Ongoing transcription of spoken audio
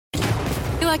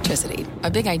Electricity,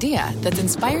 a big idea that's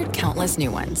inspired countless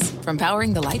new ones. From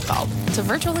powering the light bulb to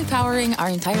virtually powering our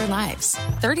entire lives.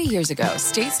 30 years ago,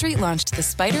 State Street launched the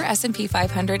SPDR S&P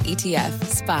 500 ETF,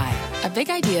 SPY. A big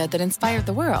idea that inspired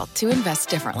the world to invest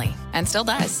differently. And still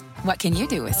does. What can you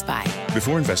do with SPY?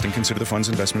 Before investing, consider the fund's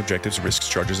investment objectives, risks,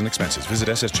 charges, and expenses. Visit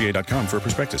ssga.com for a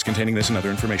prospectus containing this and other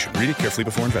information. Read it carefully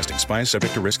before investing. SPY is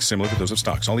subject to risks similar to those of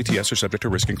stocks. All ETFs are subject to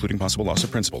risk, including possible loss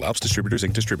of principal. Alps Distributors,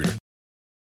 Inc. Distributor.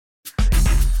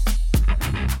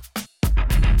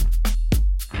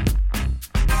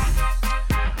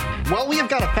 Well, we have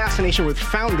got a fascination with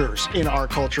founders in our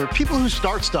culture, people who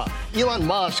start stuff. Elon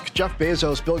Musk, Jeff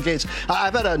Bezos, Bill Gates.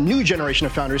 I've had a new generation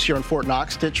of founders here in Fort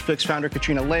Knox. Stitch Fix founder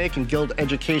Katrina Lake and Guild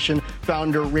Education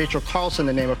founder Rachel Carlson,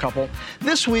 to name a couple.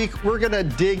 This week, we're going to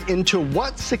dig into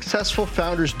what successful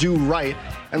founders do right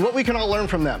and what we can all learn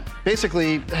from them.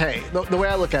 Basically, hey, the way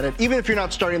I look at it, even if you're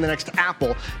not starting the next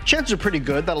Apple, chances are pretty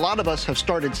good that a lot of us have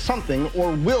started something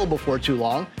or will before too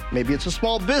long. Maybe it's a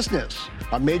small business,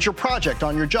 a major project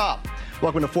on your job.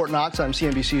 Welcome to Fort Knox. I'm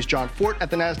CNBC's John Fort at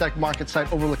the NASDAQ market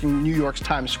site overlooking New York's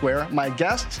Times Square. My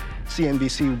guests,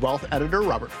 CNBC wealth editor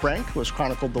Robert Frank, who has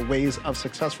chronicled the ways of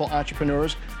successful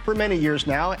entrepreneurs for many years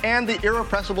now, and the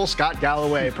irrepressible Scott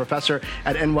Galloway, professor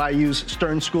at NYU's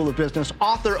Stern School of Business,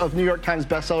 author of New York Times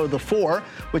bestseller The Four,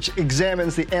 which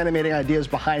examines the animating ideas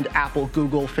behind Apple,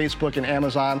 Google, Facebook, and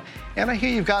Amazon. And I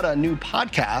hear you've got a new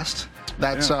podcast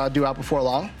that's due out before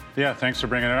long. Yeah, thanks for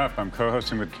bringing it up. I'm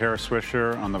co-hosting with Kara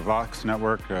Swisher on the Vox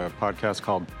Network, a podcast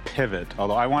called Pivot,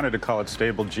 although I wanted to call it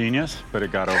Stable Genius, but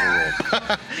it got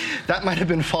overruled. That might have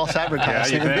been false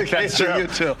advertising. Yeah, you in think? the case of you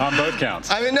too. On both counts.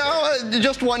 I mean, no,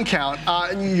 just one count.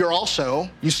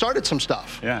 You started some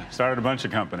stuff. Yeah, started a bunch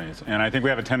of companies. And I think we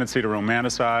have a tendency to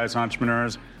romanticize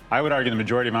entrepreneurs. I would argue the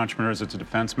majority of entrepreneurs, it's a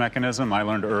defense mechanism. I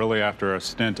learned early after a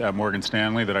stint at Morgan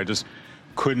Stanley that I just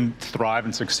couldn't thrive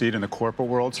and succeed in the corporate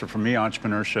world. So for me,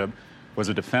 entrepreneurship was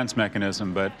a defense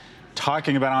mechanism. But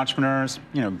talking about entrepreneurs,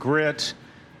 grit,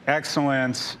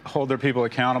 excellence, hold their people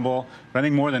accountable. But I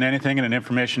think more than anything in an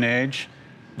information age,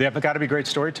 they have got to be great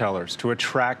storytellers to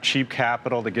attract cheap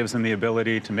capital that gives them the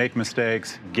ability to make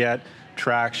mistakes, get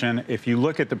traction. If you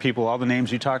look at the people, all the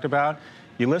names you talked about,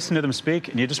 you listen to them speak,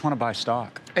 and you just want to buy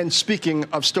stock. And speaking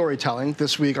of storytelling,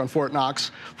 this week on Fort Knox,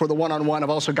 for the one-on-one,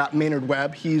 I've also got Maynard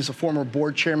Webb. He's a former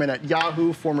board chairman at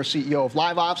Yahoo, former CEO of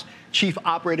LiveOps, chief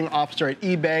operating officer at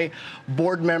eBay,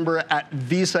 board member at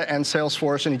Visa and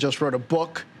Salesforce, and he just wrote a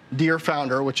book, Dear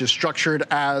Founder, which is structured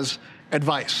as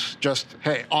advice, just,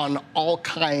 hey, on all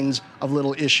kinds of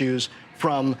little issues,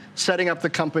 from setting up the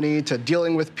company to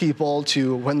dealing with people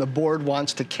to when the board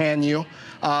wants to can you,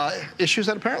 issues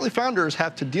that apparently founders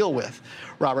have to deal with.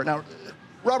 Robert,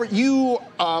 you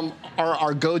are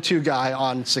our go-to guy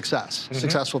on success,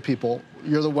 successful people.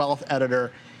 You're the wealth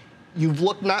editor. You've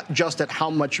looked not just at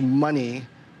how much money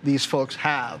these folks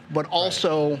have, but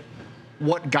also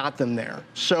what got them there.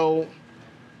 So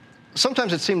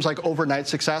sometimes it seems like overnight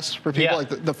success for people,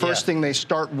 like the first thing they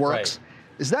start works. Right.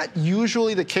 Is that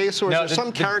usually the case, or is there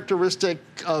some characteristic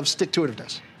of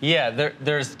stick-to-itiveness? Yeah,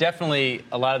 there's definitely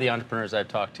a lot of the entrepreneurs I've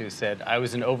talked to said, I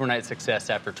was an overnight success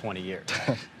after 20 years.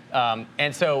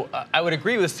 And so I would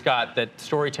agree with Scott that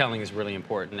storytelling is really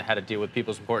important and how to deal with people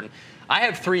is important. I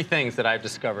have three things that I've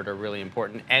discovered are really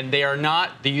important, and they are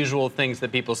not the usual things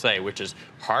that people say, which is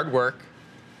hard work,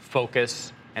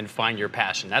 focus, and find your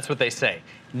passion. That's what they say.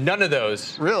 None of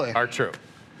those are true.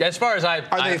 As far as Are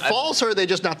they false, or are they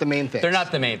just not the main things? They're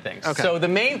not the main things. Okay. So the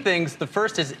main things, the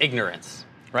first is ignorance,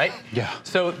 right? Yeah.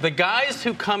 So the guys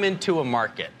who come into a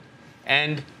market,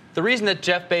 and the reason that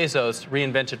Jeff Bezos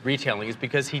reinvented retailing is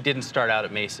because he didn't start out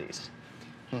at Macy's.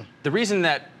 The reason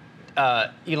that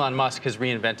Elon Musk has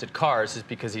reinvented cars is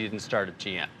because he didn't start at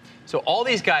GM. So all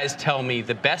these guys tell me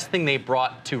the best thing they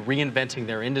brought to reinventing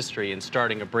their industry and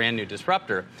starting a brand new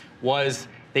disruptor was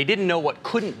they didn't know what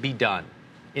couldn't be done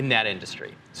in that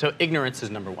industry. So ignorance is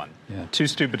number one. Yeah, too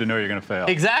stupid to know you're going to fail.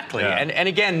 Exactly. Yeah. And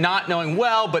again, not knowing,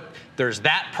 but there's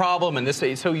that problem and this.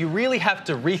 So you really have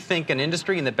to rethink an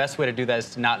industry, and the best way to do that is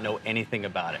to not know anything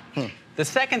about it. The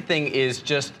second thing is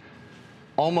just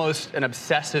almost an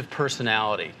obsessive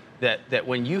personality, that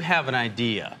when you have an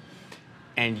idea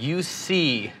and you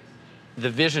see the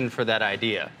vision for that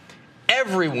idea,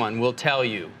 everyone will tell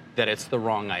you that it's the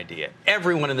wrong idea.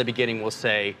 Everyone in the beginning will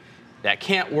say, that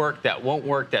can't work, that won't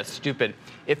work, that's stupid.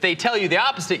 If they tell you the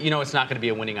opposite, you know it's not going to be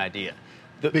a winning idea.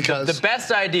 Because the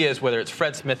best ideas, whether it's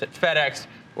Fred Smith at FedEx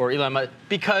or Elon Musk,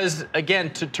 because,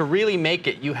 again, to really make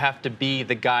it, you have to be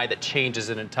the guy that changes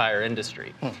an entire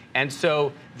industry. And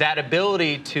so that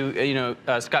ability to,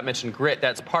 Scott mentioned grit,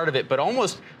 that's part of it, but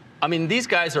almost, these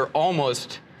guys are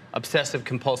almost obsessive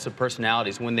compulsive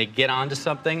personalities, when they get onto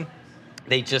something,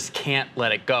 they just can't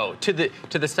let it go. To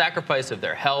the sacrifice of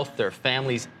their health, their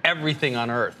families, everything on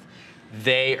earth,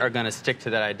 they are going to stick to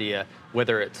that idea,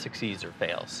 whether it succeeds or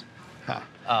fails.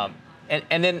 Huh.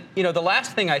 And then, the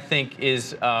last thing I think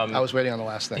is... I was waiting on the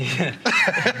last thing.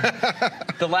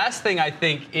 The last thing I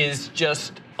think is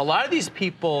just a lot of these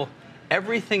people,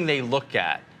 everything they look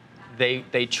at,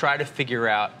 they try to figure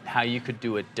out how you could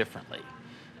do it differently.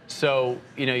 So,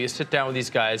 you sit down with these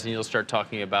guys and you'll start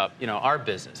talking about, our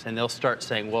business, and they'll start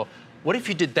saying, well, what if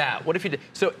you did that? What if you did?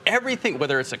 So everything,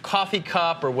 whether it's a coffee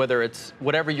cup or whether it's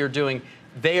whatever you're doing,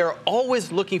 they are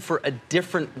always looking for a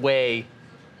different way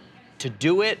to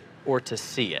do it or to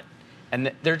see it.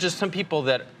 And there are just some people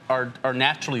that are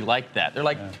naturally like that. They're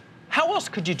like, how else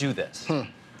could you do this?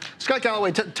 Scott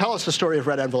Galloway, tell us the story of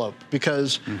Red Envelope,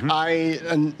 because I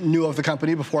knew of the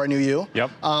company before I knew you.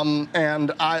 Yep.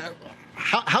 And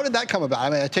how did that come about? I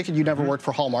mean, I take it you never worked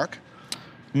for Hallmark.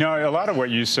 No, a lot of what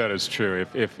you said is true.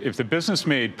 If the business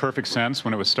made perfect sense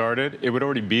when it was started, it would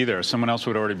already be there. Someone else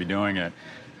would already be doing it.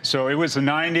 So it was the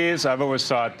 90s. I've always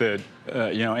thought that,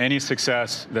 any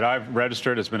success that I've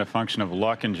registered has been a function of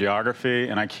luck and geography.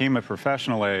 And I came of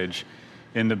professional age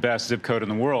in the best zip code in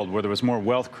the world, where there was more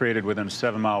wealth created within a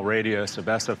 7-mile radius of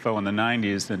SFO in the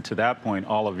 90s than, to that point,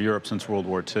 all of Europe since World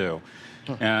War II.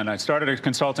 And I started a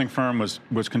consulting firm,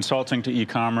 was consulting to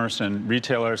e-commerce and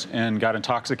retailers, and got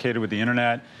intoxicated with the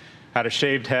internet. Had a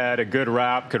shaved head, a good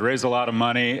rap, could raise a lot of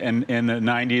money in the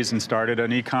 90s, and started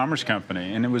an e-commerce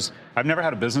company. And I've never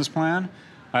had a business plan.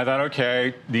 I thought,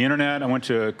 okay, the internet, I went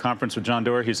to a conference with John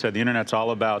Doerr. He said the internet's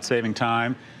all about saving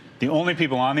time. The only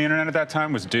people on the internet at that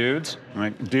time was dudes.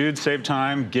 Right? Dudes save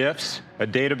time, gifts, a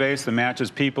database that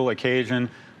matches people, occasion,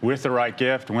 with the right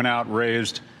gift. Went out,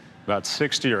 raised about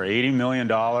 $60 or $80 million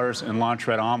and launched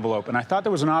Red Envelope. And I thought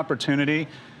there was an opportunity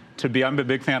to be, I'm a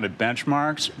big fan of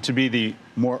benchmarks, to be the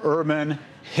more urban,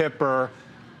 hipper,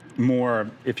 more,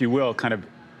 if you will, kind of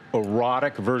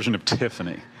erotic version of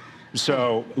Tiffany.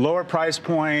 So lower price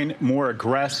point, more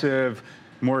aggressive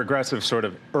sort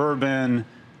of urban,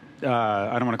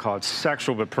 I don't want to call it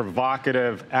sexual, but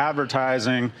provocative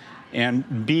advertising,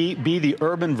 and be the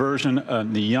urban version,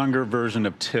 the younger version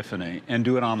of Tiffany, and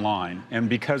do it online. And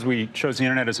because we chose the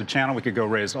internet as a channel, we could go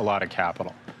raise a lot of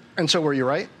capital. And so were you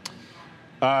right?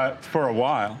 For a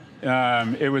while.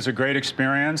 It was a great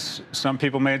experience. Some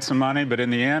people made some money, but in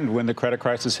the end, when the credit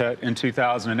crisis hit in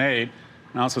 2008,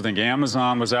 I also think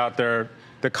Amazon was out there.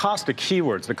 The cost of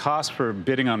keywords, the cost for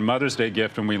bidding on Mother's Day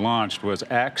gift when we launched was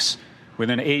X.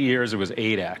 Within 8 years, it was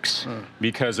 8X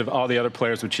because of all the other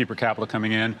players with cheaper capital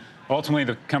coming in. Ultimately,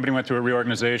 the company went through a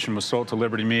reorganization, was sold to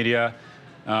Liberty Media.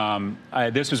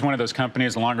 This was one of those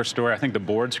companies, a longer story. I think the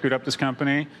board screwed up this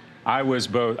company. I was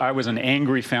an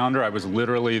angry founder. I was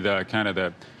literally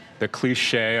the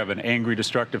cliche of an angry,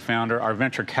 destructive founder. Our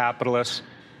venture capitalists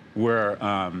were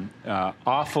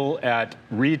awful at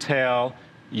retail,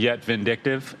 yet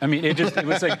vindictive. I mean,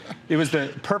 it was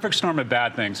the perfect storm of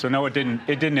bad things. So no, it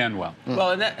didn't end well.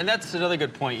 Well, and that's another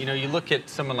good point. You look at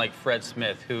someone like Fred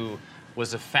Smith, who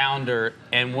was a founder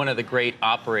and one of the great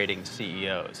operating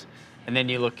CEOs. And then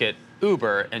you look at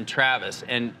Uber and Travis,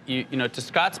 and to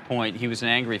Scott's point, he was an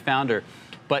angry founder.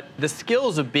 But the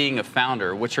skills of being a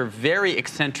founder, which are very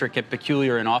eccentric and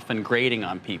peculiar and often grating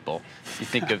on people, you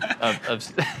think of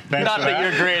not that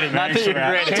you're grating, not that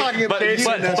you're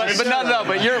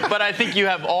grating, but I think you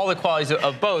have all the qualities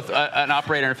of both an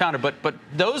operator and a founder. But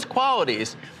those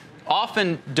qualities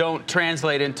often don't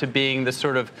translate into being the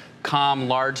sort of calm,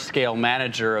 large-scale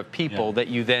manager of people that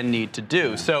you then need to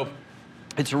do. So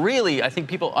it's really, I think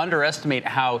people underestimate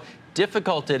how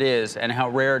difficult it is and how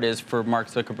rare it is for Mark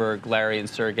Zuckerberg, Larry, and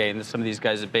Sergey, and some of these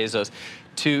guys at Bezos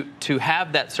to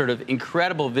have that sort of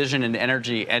incredible vision and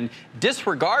energy and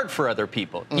disregard for other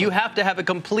people. You have to have a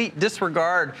complete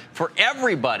disregard for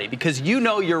everybody because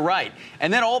you're right.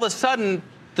 And then all of a sudden,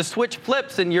 the switch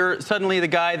flips and you're suddenly the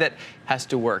guy that has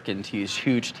to work into these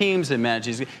huge teams and manage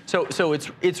these. So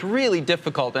it's really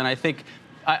difficult, and I think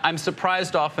I'm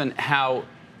surprised often how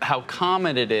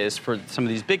common it is for some of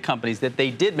these big companies that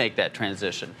they did make that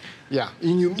transition. Yeah,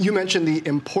 you mentioned the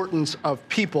importance of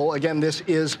people. Again, this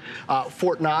is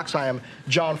Fort Knox. I am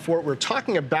John Fort. We're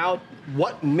talking about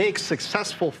what makes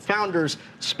successful founders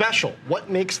special, what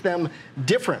makes them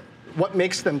different, what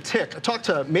makes them tick. I talked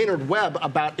to Maynard Webb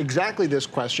about exactly this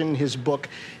question in his book,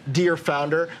 Dear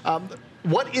Founder.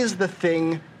 What is the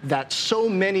thing that so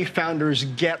many founders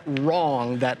get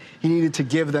wrong that he needed to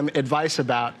give them advice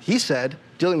about? He said,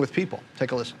 dealing with people.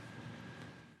 Take a listen.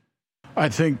 I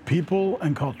think people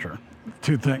and culture,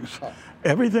 two things.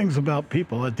 Everything's about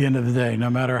people at the end of the day,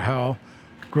 no matter how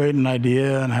great an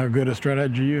idea and how good a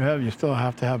strategy you have, you still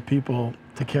have to have people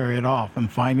to carry it off.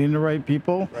 And finding the right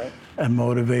people and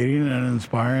motivating and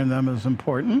inspiring them is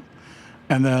important.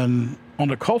 And then on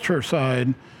the culture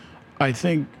side, I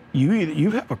think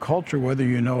you have a culture whether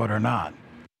you know it or not.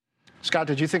 Scott,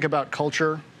 did you think about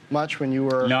culture much when you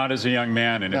were? Not as a young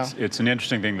man, and it's an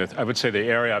interesting thing that I would say the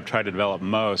area I've tried to develop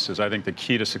most is I think the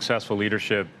key to successful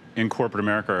leadership in corporate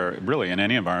America, or really in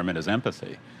any environment, is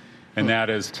empathy. And that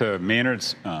is, to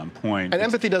Maynard's point. And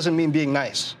empathy doesn't mean being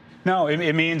nice. No,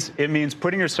 it means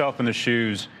putting yourself in the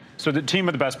shoes. So the team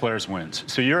of the best players wins.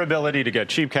 So your ability to get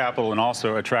cheap capital and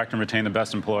also attract and retain the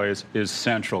best employees is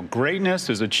central. Greatness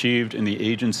is achieved in the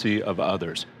agency of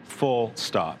others, full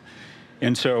stop.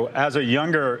 And so as a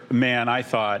younger man, I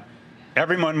thought,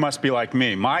 everyone must be like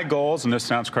me. My goals, and this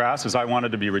sounds crass, is I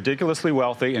wanted to be ridiculously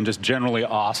wealthy and just generally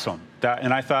awesome.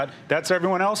 And I thought, that's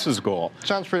everyone else's goal.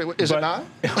 Sounds pretty, is it not?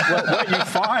 What you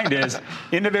find is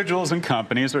individuals and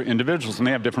companies are individuals, and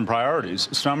they have different priorities.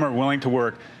 Some are willing to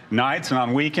work nights and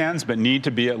on weekends, but need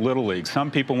to be at Little League.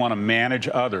 Some people want to manage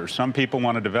others. Some people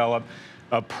want to develop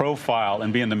a profile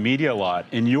and be in the media a lot.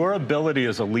 And your ability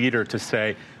as a leader to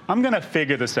say, I'm going to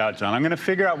figure this out, John. I'm going to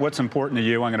figure out what's important to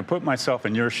you. I'm going to put myself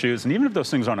in your shoes. And even if those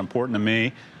things aren't important to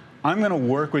me, I'm going to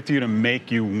work with you to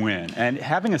make you win. And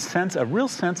having a real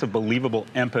sense of believable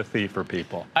empathy for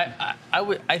people.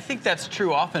 I think that's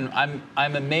true often.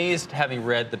 I'm amazed, having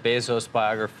read the Bezos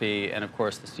biography and, of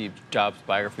course, the Steve Jobs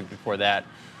biography before that,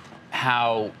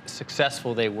 how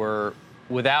successful they were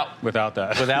without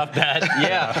that.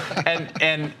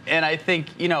 Yeah. And I think,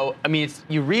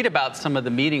 you read about some of the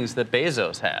meetings that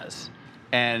Bezos has,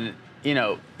 and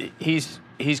he's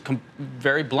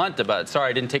very blunt about it. Sorry,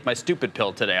 I didn't take my stupid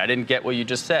pill today. I didn't get what you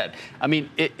just said. I mean,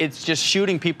 it's just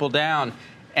shooting people down,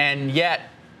 and yet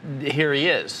here he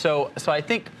is. So I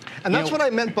think, and that's what I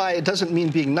meant by it doesn't mean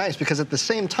being nice, because at the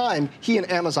same time, he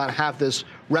and Amazon have this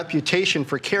reputation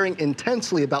for caring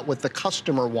intensely about what the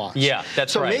customer wants. Yeah,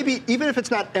 that's right. So maybe even if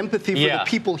it's not empathy for the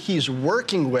people he's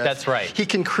working with, that's right, he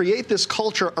can create this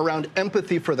culture around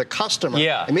empathy for the customer.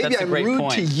 Yeah, and maybe that's I'm a great rude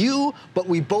point to you, but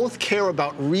we both care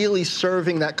about really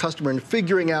serving that customer and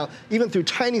figuring out, even through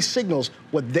tiny signals,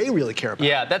 what they really care about.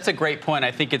 Yeah, that's a great point.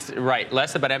 I think it's right.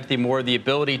 Less about empathy, more the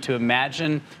ability to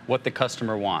imagine what the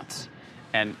customer wants.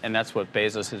 And that's what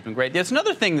Bezos has been great. There's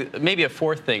another thing, maybe a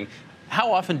fourth thing.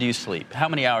 How often do you sleep? How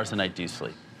many hours a night do you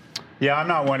sleep? Yeah, I'm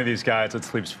not one of these guys that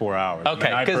sleeps 4 hours. Okay,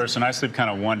 I'm a night person. I sleep kind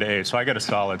of 1 to 8, so I get a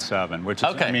solid 7, which is,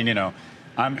 okay. I mean,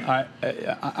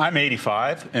 I'm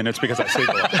 85, and it's because I sleep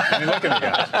a lot. I mean, look at me,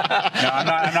 guys. No,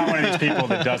 I'm not one of these people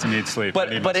that doesn't need sleep.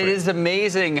 But it is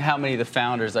amazing how many of the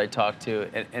founders I talk to,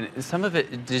 and some of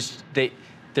it just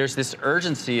there's this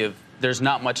urgency of there's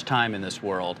not much time in this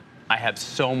world. I have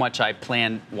so much I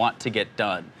want to get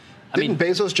done. Didn't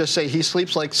Bezos just say he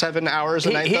sleeps like 7 hours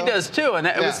a night? He does too, and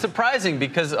it was surprising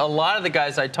because a lot of the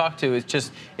guys I talk to,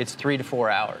 it's 3 to 4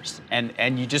 hours,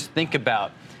 and you just think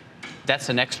about that's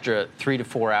an extra 3 to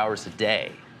 4 hours a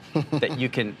day that you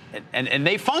can, and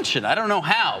they function. I don't know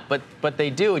how, but they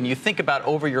do, and you think about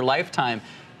over your lifetime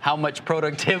how much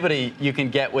productivity you can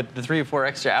get with the 3 or 4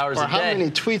 extra hours a day. Or how many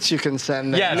tweets you can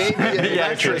send. That maybe in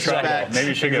retrospect. Maybe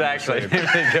you should exactly.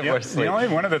 get more sleep.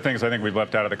 One of the things I think we've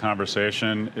left out of the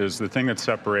conversation is the thing that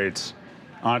separates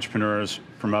entrepreneurs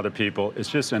from other people is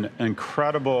just an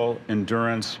incredible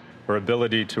endurance or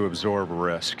ability to absorb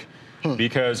risk.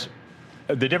 Because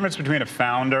the difference between a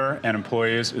founder and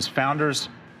employees is founders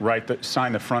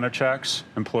sign the front of checks,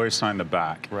 employees sign the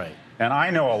back. Right. And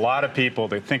I know a lot of people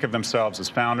that think of themselves as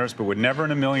founders, but would never in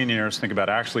a million years think about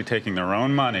actually taking their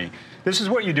own money. This is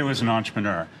what you do as an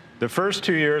entrepreneur. The first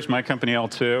 2 years, my company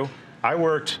L2, I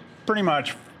worked pretty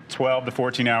much 12 to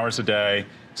 14 hours a day,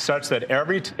 such that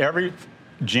every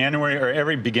January or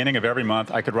every beginning of every month,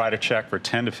 I could write a check for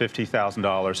 $10,000 to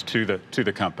 $50,000 to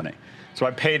the company. So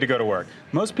I paid to go to work.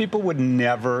 Most people would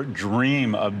never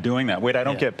dream of doing that. Wait, I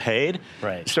don't get paid?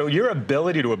 Right. So your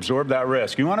ability to absorb that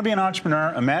risk. You want to be an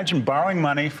entrepreneur, imagine borrowing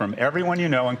money from everyone you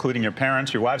know, including your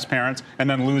parents, your wife's parents, and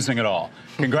then losing it all.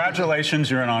 Congratulations,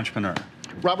 you're an entrepreneur.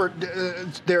 Robert,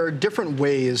 there are different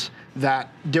ways that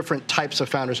different types of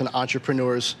founders and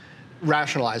entrepreneurs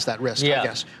rationalize that risk, I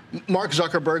guess. Mark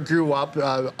Zuckerberg grew up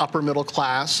upper middle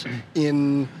class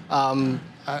in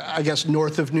I guess,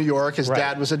 north of New York. His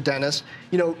dad was a dentist.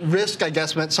 Risk, I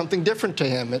guess, meant something different to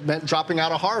him. It meant dropping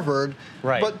out of Harvard,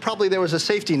 but probably there was a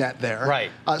safety net there.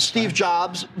 Steve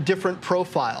Jobs, different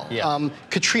profile.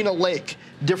 Katrina Lake,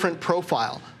 different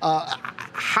profile.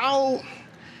 How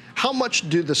much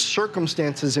do the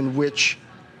circumstances in which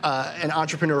an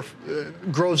entrepreneur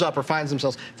grows up or finds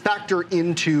themselves factor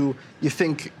into, you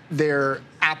think, their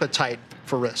appetite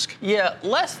for risk? Yeah,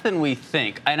 less than we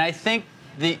think. And I think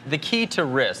the key to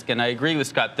risk, and I agree with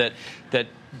Scott that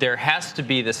there has to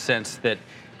be the sense that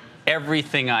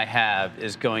everything I have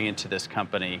is going into this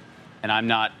company, and I'm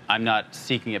not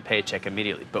seeking a paycheck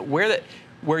immediately. But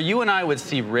where you and I would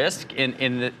see risk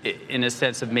in a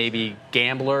sense of maybe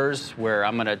gamblers, where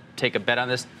I'm going to take a bet on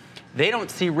this, they don't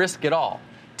see risk at all.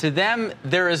 To them,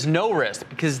 there is no risk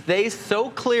because they so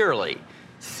clearly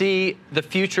see the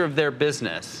future of their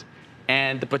business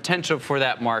and the potential for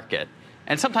that market.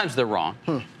 And sometimes they're wrong.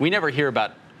 We never hear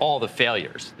about all the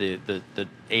failures, the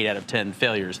 8 out of 10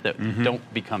 failures that don't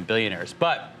become billionaires.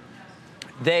 But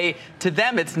to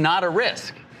them, it's not a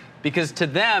risk because to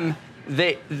them,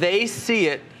 they see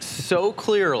it so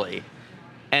clearly,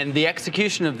 and the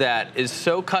execution of that is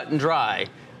so cut and dry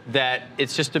that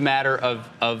it's just a matter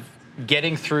of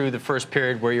getting through the first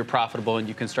period where you're profitable and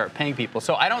you can start paying people.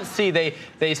 So I don't see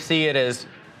they see it as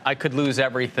I could lose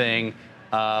everything,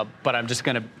 but I'm just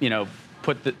going to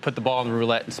put the ball in the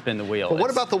roulette and spin the wheel. But what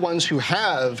about the ones who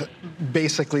have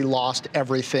basically lost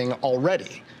everything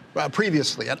already?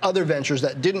 Previously at other ventures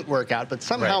that didn't work out, but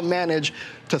somehow managed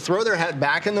to throw their hat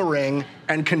back in the ring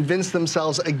and convince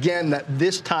themselves again that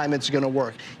this time it's going to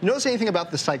work. You notice anything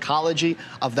about the psychology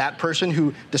of that person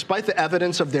who, despite the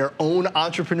evidence of their own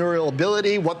entrepreneurial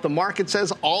ability, what the market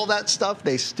says, all that stuff,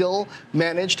 they still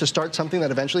manage to start something that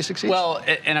eventually succeeds? Well,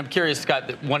 and I'm curious, Scott,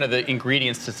 that one of the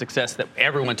ingredients to success that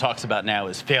everyone talks about now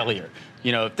is failure.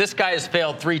 If this guy has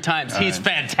failed 3 times, he's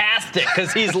fantastic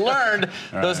because he's learned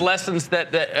those lessons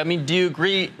I mean, do you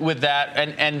agree with that?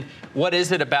 And what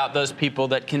is it about those people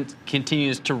that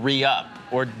continues to re-up?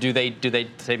 Or do they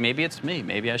say, maybe it's me,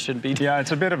 maybe I shouldn't be? Yeah,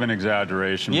 it's a bit of an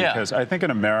exaggeration because I think in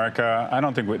America, I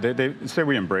don't think they say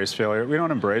we embrace failure. We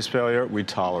don't embrace failure, we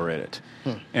tolerate it.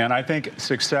 And I think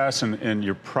success in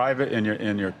your private,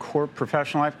 in your core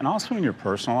professional life, and also in your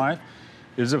personal life,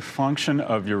 is a function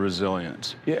of your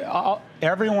resilience.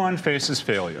 Everyone faces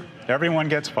failure. Everyone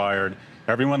gets fired.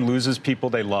 Everyone loses people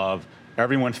they love.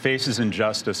 Everyone faces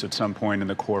injustice at some point in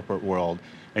the corporate world.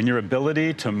 And your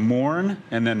ability to mourn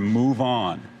and then move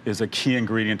on is a key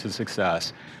ingredient to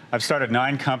success. I've started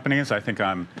 9 companies. I think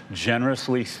I'm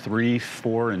generously 3,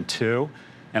 4, and 2.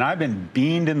 And I've been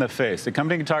beamed in the face. The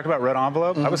company you talked about, Red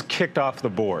Envelope, I was kicked off the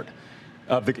board.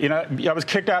 I was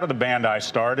kicked out of the band I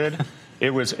started.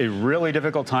 It was a really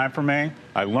difficult time for me.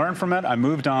 I learned from it, I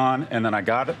moved on, and then I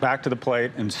got it back to the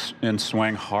plate and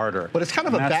swang harder. But it's kind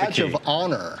of a badge of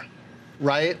honor,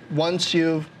 right? Once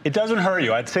you've... It doesn't hurt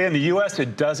you. I'd say in the U.S.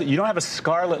 it doesn't. You don't have a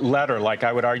scarlet letter like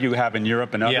I would argue you have in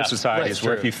Europe and other societies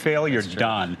where if you fail, you're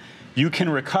done. You can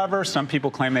recover. Some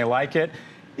people claim they like it.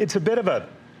 It's a bit of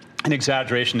an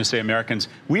exaggeration to say Americans,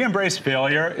 we embrace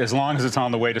failure as long as it's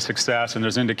on the way to success and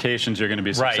there's indications you're going to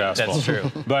be successful. Right, that's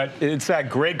true. But it's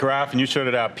that great graph, and you showed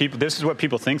it out. This is what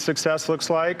people think success looks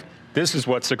like. This is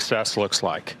what success looks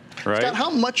like, right? Scott,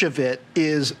 how much of it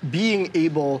is being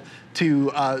able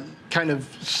to kind of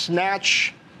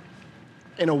snatch,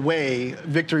 in a way,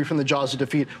 victory from the jaws of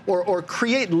defeat, or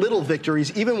create little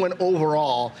victories even when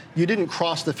overall you didn't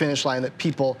cross the finish line that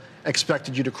people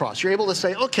expected you to cross? You're able to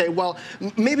say, okay, well,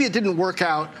 maybe it didn't work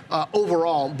out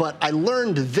overall, but I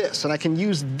learned this, and I can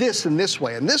use this in this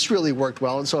way, and this really worked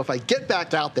well, and so if I get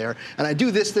back out there and I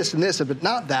do this, this, and this, but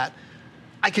not that,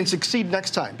 I can succeed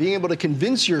next time. Being able to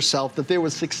convince yourself that there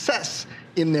was success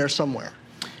in there somewhere.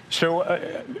 So,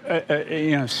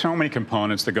 so many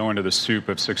components that go into the soup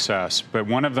of success, but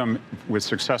one of them with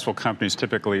successful companies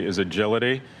typically is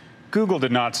agility. Google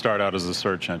did not start out as a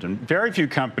search engine. Very few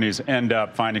companies end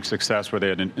up finding success where they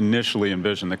had initially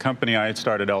envisioned. The company I had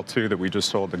started, L2, that we just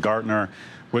sold to Gartner,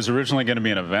 was originally going to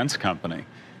be an events company.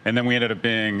 And then we ended up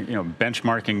being,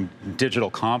 benchmarking digital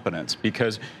competence,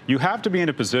 because you have to be in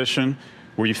a position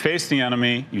where you face the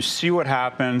enemy, you see what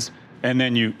happens, and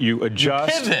then you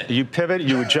adjust, you pivot,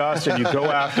 you adjust, and you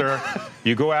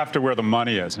go after where the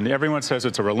money is. And everyone says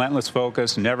it's a relentless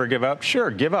focus, never give up.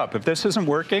 Sure, give up. If this isn't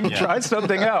working, try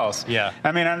something else.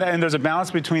 I mean, and there's a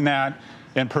balance between that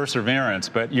and perseverance.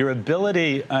 But your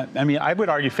ability, I would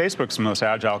argue Facebook's the most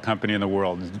agile company in the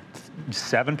world.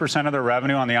 7% of their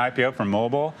revenue on the IPO from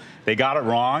mobile. They got it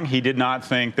wrong. He did not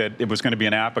think that it was going to be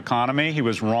an app economy. He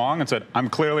was wrong and said, I'm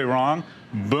clearly wrong.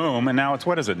 Boom. And now it's,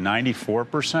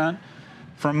 94%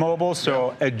 from mobile?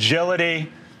 So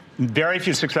agility, very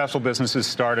few successful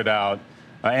businesses ended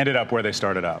up where they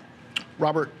started out.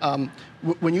 Robert,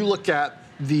 when you look at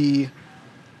the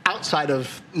outside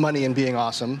of money and being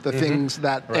awesome, the things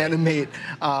that animate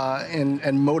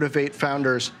and motivate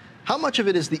founders, how much of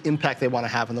it is the impact they want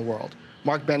to have in the world?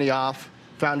 Mark Benioff,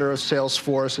 founder of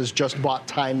Salesforce, has just bought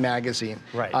Time Magazine.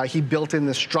 Right. He built in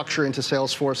this structure into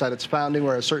Salesforce at its founding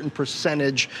where a certain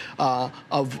percentage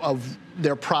of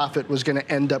their profit was going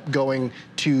to end up going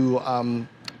to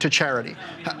charity.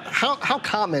 How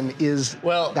common is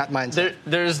that mindset?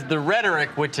 There's the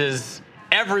rhetoric, which is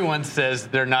everyone says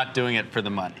they're not doing it for the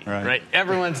money, right?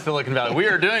 Everyone's Silicon Valley. We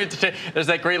are doing it to. There's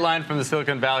that great line from the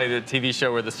Silicon Valley, the TV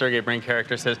show, where the Sergey Brin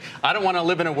character says, "I don't want to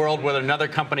live in a world where another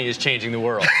company is changing the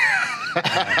world."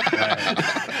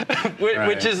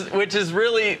 Which is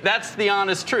really, that's the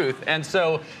honest truth. And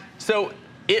so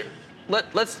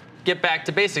let's get back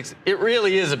to basics. It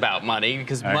really is about money,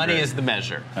 because money is the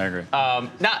measure. I agree.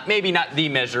 Not the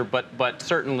measure, but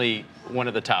certainly one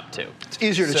of the top two. It's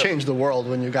easier to change the world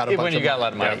when you got a bunch of money. Got a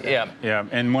lot of money. Yeah.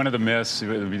 And one of the myths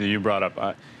that you brought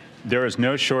up, there is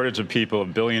no shortage of people,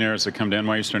 of billionaires that come to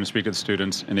NYU Stern to speak to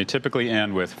students, and they typically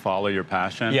end with "follow your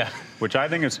passion," which I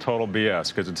think is total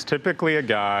BS, because it's typically a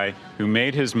guy who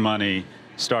made his money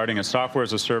starting a software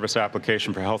as a service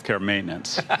application for healthcare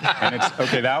maintenance. And it's,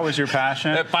 okay, that was your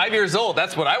passion? At 5 years old,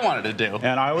 that's what I wanted to do.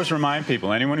 And I always remind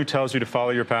people, anyone who tells you to follow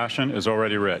your passion is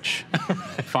already rich.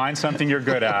 Find something you're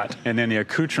good at, and then the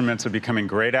accoutrements of becoming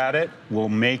great at it will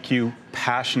make you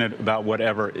passionate about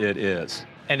whatever it is.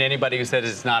 And anybody who says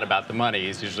it's not about the money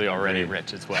is usually already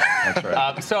rich as well. That's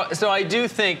right. So I do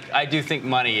think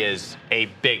money is a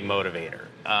big motivator.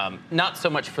 Not so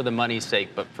much for the money's sake,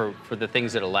 but for the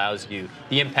things it allows you,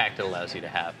 the impact it allows you to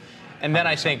have. And then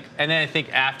 100%. I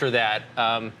think after that,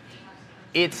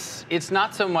 it's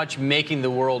not so much making the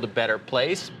world a better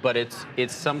place, but it's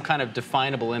some kind of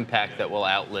definable impact that will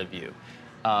outlive you.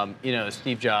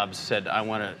 Steve Jobs said, "I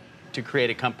want to create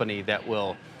a company that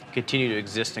will continue to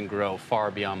exist and grow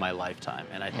far beyond my lifetime."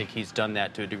 And I think he's done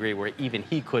that to a degree where even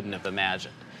he couldn't have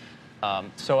imagined.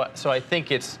 So I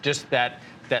think it's just that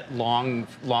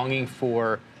longing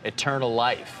for eternal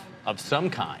life of some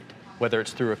kind, whether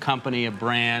it's through a company, a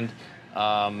brand,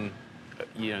 a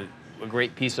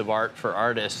great piece of art for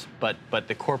artists, but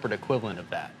the corporate equivalent of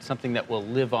that, something that will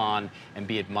live on and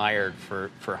be admired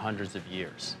for hundreds of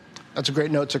years. That's a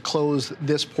great note to close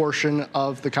this portion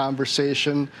of the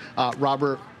conversation.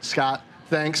 Robert, Scott,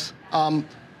 thanks.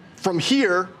 From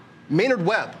here, Maynard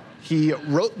Webb. He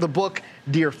wrote the book,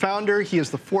 Dear Founder. He is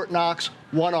the Fort Knox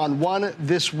one-on-one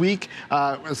this week.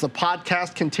 As the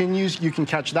podcast continues, you can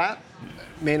catch that.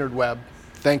 Maynard Webb,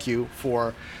 thank you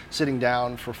for sitting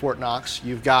down for Fort Knox.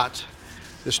 You've got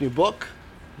this new book,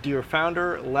 Dear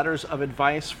Founder, Letters of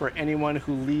Advice for Anyone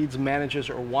Who Leads, Manages,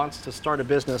 or Wants to Start a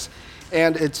Business.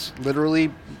 And it's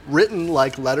literally written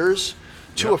like letters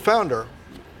to a founder.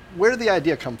 Where did the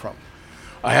idea come from?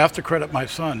 I have to credit my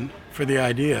son for the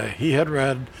idea. He had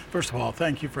read, first of all,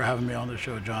 thank you for having me on the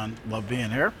show, John. Love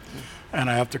being here. And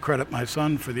I have to credit my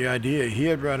son for the idea. He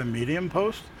had read a Medium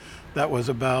post that was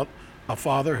about a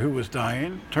father who was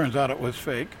dying. Turns out it was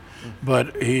fake.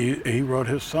 But he wrote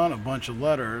his son a bunch of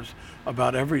letters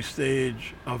about every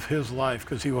stage of his life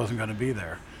because he wasn't going to be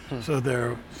there. So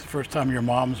the first time your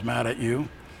mom's mad at you,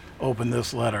 open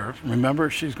this letter.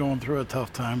 Remember, she's going through a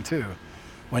tough time too.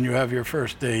 When you have your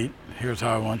first date, here's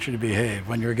how I want you to behave.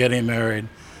 When you're getting married,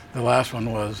 the last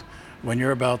one was when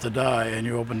you're about to die and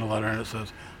you open the letter and it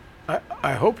says,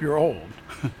 I hope you're old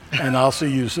and I'll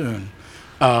see you soon.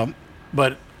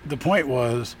 But the point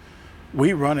was,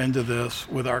 we run into this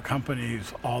with our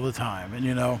companies all the time.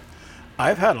 And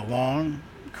I've had a long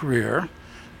career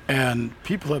and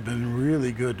people have been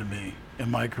really good to me in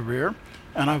my career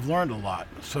and I've learned a lot.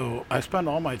 So I spend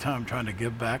all my time trying to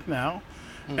give back now.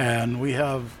 And we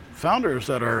have founders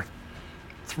that are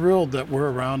thrilled that we're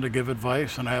around to give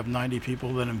advice, and I have 90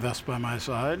 people that invest by my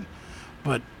side,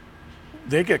 but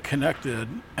they get connected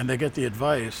and they get the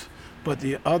advice, but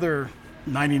the other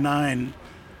 99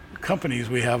 companies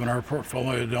we have in our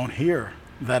portfolio don't hear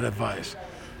that advice.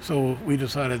 So we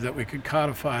decided that we could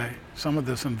codify some of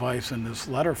this advice in this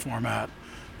letter format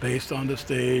based on the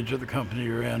stage of the company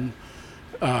you're in.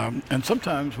 And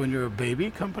sometimes when you're a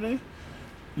baby company,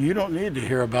 you don't need to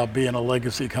hear about being a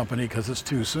legacy company because it's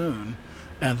too soon.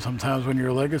 And sometimes when you're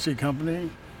a legacy company,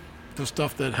 the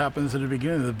stuff that happens at the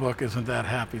beginning of the book isn't that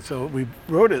happy. So we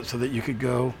wrote it so that you could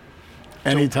go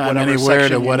anytime, anywhere,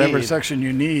 to whatever section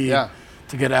you need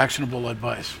to get actionable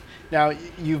advice. Now,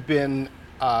 you've been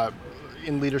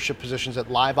in leadership positions at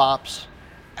LiveOps,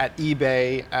 at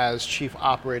eBay as Chief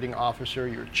Operating Officer.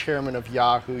 You're chairman of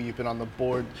Yahoo. You've been on the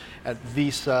board at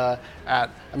Visa.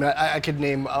 I could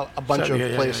name a bunch of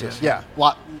places.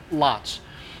 Lots.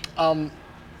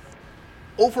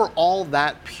 Over all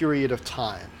that period of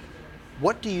time,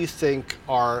 what do you think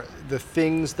are the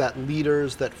things that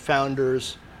leaders, that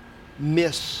founders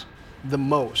miss the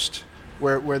most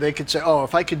where they could say, oh,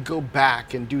 if I could go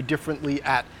back and do differently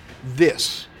at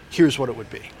this, here's what it would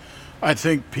be? I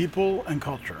think people and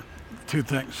culture, two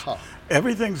things. Huh.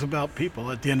 Everything's about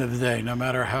people at the end of the day. No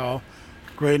matter how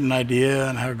great an idea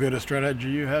and how good a strategy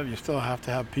you have, you still have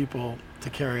to have people to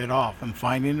carry it off. And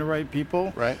finding the right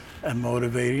people and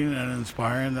motivating and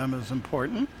inspiring them is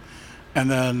important.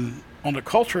 And then on the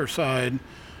culture side,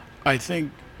 I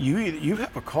think you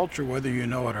have a culture whether you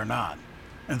know it or not.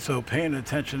 And so paying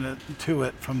attention to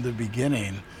it from the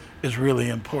beginning is really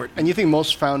important. And you think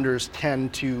most founders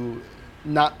tend to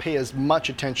not pay as much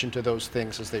attention to those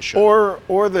things as they should?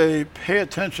 Or they pay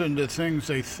attention to things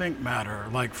they think matter,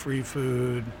 like free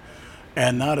food,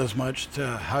 and not as much to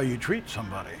how you treat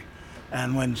somebody.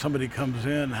 And when somebody comes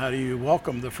in, how do you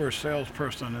welcome the first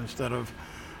salesperson instead of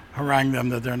harangue them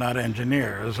that they're not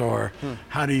engineers? Or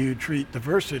how do you treat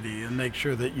diversity and make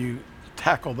sure that you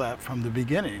tackle that from the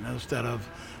beginning instead of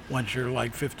once you're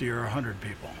like 50 or 100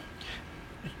 people?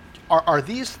 Are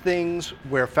these things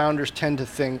where founders tend to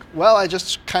think, well, I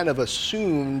just kind of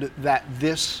assumed that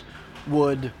this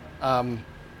would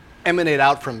emanate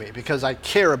out from me because I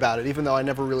care about it, even though I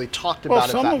never really talked about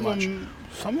it that much?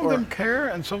 Some of them care,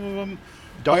 and some of them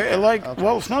don't care.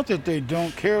 Well, it's not that they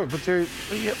don't care, but they're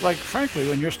like, frankly,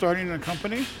 when you're starting a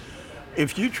company,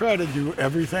 if you try to do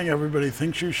everything everybody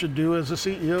thinks you should do as a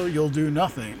CEO, you'll do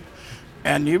nothing.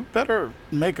 And you better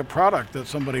make a product that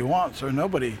somebody wants, or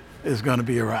nobody is going to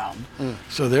be around.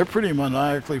 So they're pretty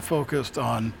maniacally focused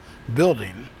on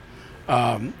building.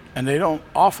 And they don't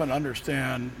often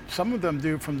understand, some of them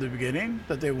do from the beginning,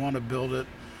 that they want to build it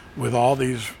with all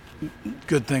these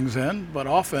good things in, but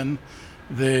often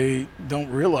they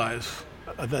don't realize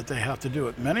that they have to do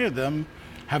it. Many of them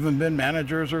haven't been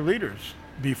managers or leaders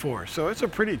before. So it's a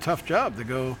pretty tough job to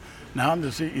go, now I'm the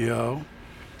CEO,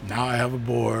 now I have a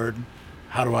board,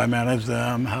 how do I manage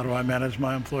them? How do I manage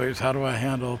my employees? How do I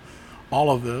handle all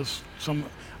of this?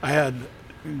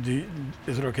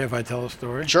 Is it okay if I tell a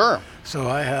story? Sure. So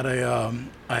I had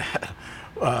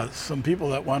some people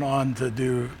that went on to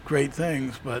do great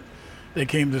things, but they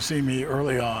came to see me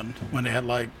early on when they had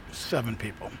like 7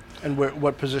 people. And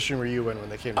what position were you in when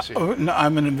they came to see you? No,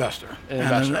 I'm an investor.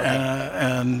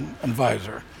 An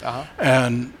advisor.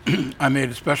 And I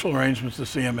made special arrangements to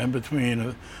see them in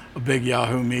between a big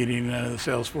Yahoo meeting and a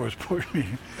Salesforce board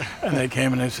meeting. And they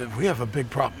came and they said, we have a big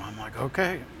problem. I'm like,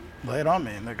 okay, lay it on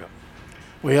me. And they go,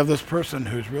 we have this person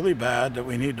who's really bad that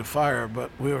we need to fire, but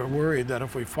we were worried that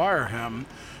if we fire him,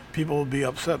 people will be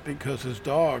upset because his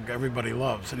dog everybody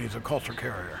loves and he's a culture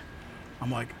carrier.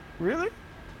 I'm like, really?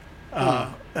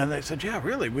 And they said, yeah,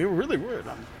 really, we were really worried.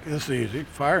 This is easy,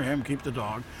 fire him, keep the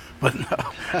dog. But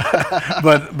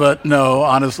no, but no,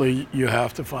 honestly, you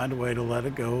have to find a way to let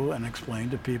it go and explain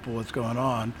to people what's going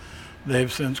on.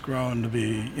 They've since grown to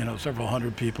be, several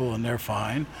hundred people and they're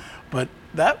fine. But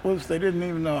they didn't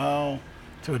even know how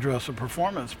to address a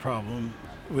performance problem,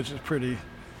 which is pretty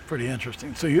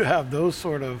interesting. So you have those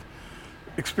sort of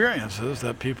experiences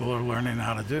that people are learning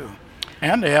how to do.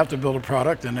 And they have to build a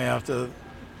product and they have to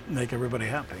make everybody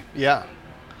happy. Yeah.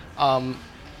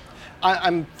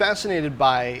 I'm fascinated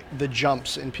by the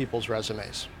jumps in people's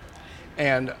resumes.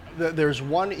 And there's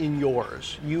one in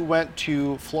yours. You went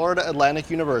to Florida Atlantic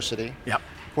University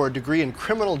for a degree in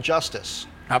criminal justice.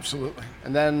 Absolutely.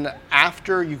 And then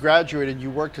after you graduated, you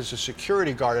worked as a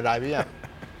security guard at IBM.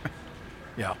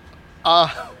 Yeah.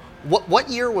 What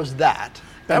year was that?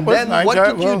 And then what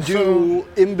did you do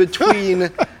in between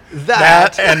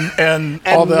that and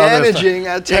all the managing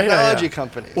at technology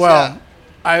companies? Well,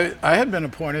 I had been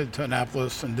appointed to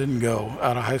Annapolis and didn't go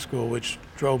out of high school, which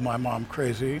drove my mom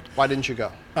crazy. Why didn't you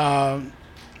go? I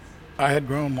had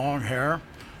grown long hair,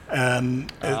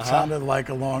 and it sounded like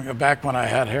back when I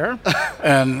had hair,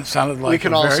 and sounded like we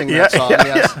can all sing that song,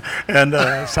 yes. And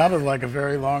sounded like a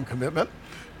very long commitment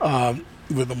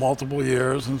with the multiple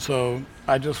years, and so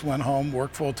I just went home,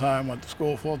 worked full time, went to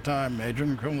school full time, majored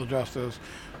in criminal justice,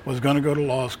 was going to go to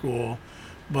law school,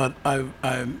 but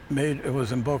it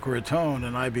was in Boca Raton,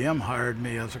 and IBM hired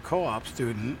me as a co-op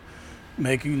student,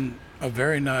 making a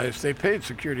very nice, they paid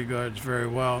security guards very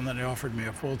well, and then they offered me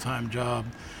a full-time job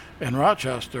in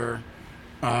Rochester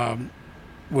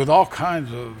with all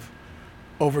kinds of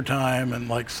overtime, and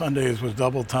like Sundays was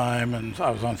double time, and I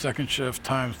was on second shift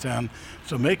times 10,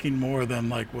 so making more than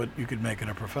like what you could make in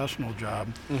a professional job.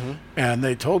 And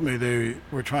they told me they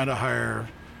were trying to hire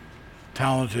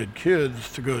talented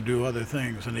kids to go do other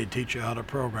things, and they'd teach you how to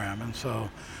program. And so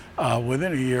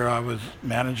within a year I was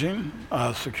managing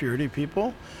security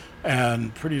people,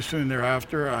 and pretty soon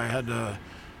thereafter I had to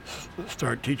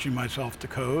start teaching myself to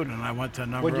code, and I went to a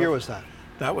number What year was that?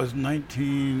 That was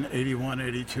 1981,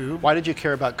 82. Why did you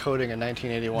care about coding in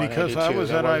 1981, Because 82? I was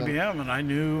That at wasn't- IBM, and I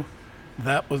knew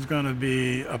that was going to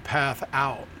be a path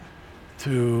out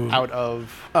to Out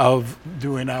of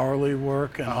doing hourly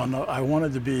work, and I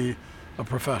wanted to be a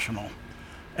professional,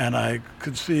 and I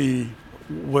could see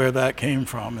where that came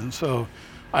from, and so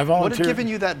I volunteered.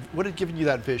 What had given you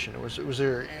that vision? Was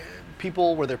there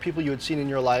people? Were there people you had seen in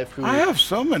your life who? I have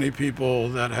so many people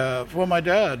that have. Well, my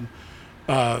dad,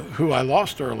 who I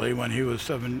lost early when he was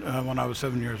when I was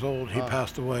 7 years old, he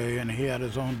passed away, and he had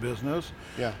his own business.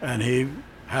 Yeah. And he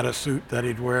had a suit that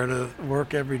he'd wear to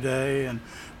work every day, and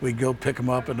we'd go pick him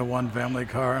up in the one family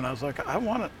car. And I was like, I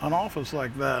want an office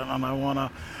like that, and I want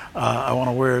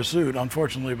to wear a suit.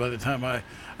 Unfortunately, by the time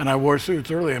I wore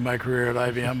suits early in my career at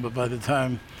IBM, but by the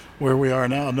time where we are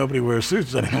now, nobody wears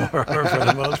suits anymore for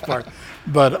the most part.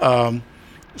 But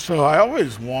so I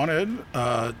always wanted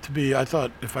to be. I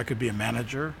thought if I could be a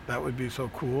manager, that would be so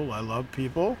cool. I love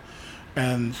people,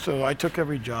 and so I took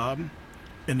every job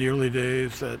in the early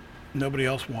days that nobody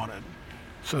else wanted.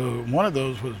 So one of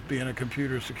those was being a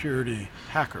computer security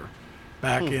hacker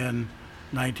back in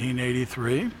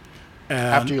 1983. And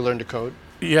After you learned to code?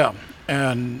 Yeah,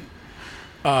 and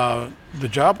the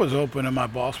job was open and my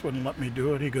boss wouldn't let me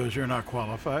do it. He goes, "You're not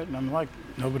qualified." And I'm like,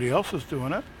 "Nobody else is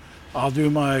doing it. I'm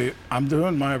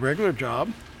doing my regular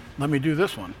job. Let me do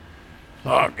this one."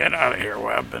 "Oh, get out of here,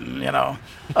 Webb." And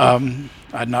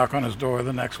I'd knock on his door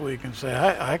the next week and say,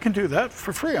 I can do that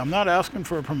for free. I'm not asking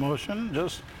for a promotion.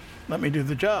 Just let me do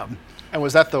the job. And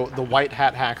was that the white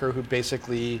hat hacker who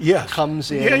basically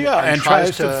comes in and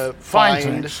tries to find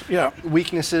things. Yeah.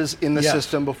 weaknesses in the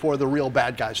system before the real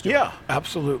bad guys do it? Yeah,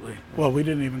 absolutely. Well, we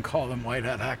didn't even call them white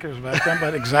hat hackers back then,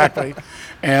 but exactly.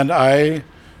 And I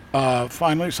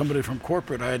finally, somebody from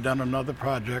corporate, I had done another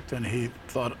project and he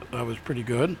thought I was pretty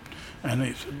good. And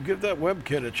he said, "Give that Webb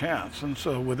kid a chance." And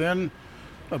so within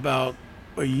about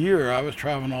a year, I was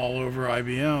traveling all over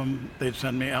IBM. They'd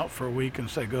send me out for a week and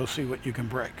say, "Go see what you can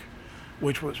break,"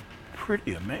 which was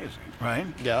pretty amazing, right?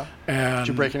 Yeah. And did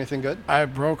you break anything good? I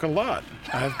broke a lot.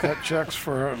 I've cut checks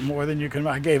for more than you can.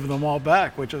 I gave them all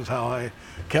back, which is how I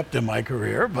kept in my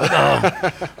career. But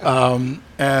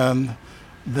and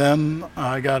then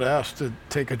I got asked to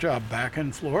take a job back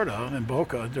in Florida, in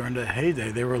Boca, during the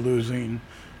heyday. They were losing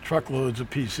truckloads of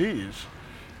PCs,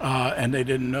 and they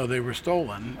didn't know they were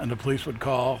stolen. And the police would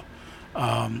call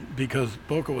because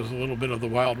Boca was a little bit of the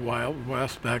wild, wild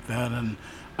west back then, and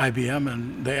IBM,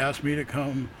 and they asked me to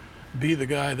come be the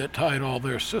guy that tied all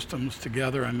their systems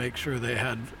together and make sure they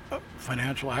had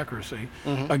financial accuracy.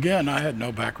 Again, I had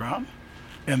no background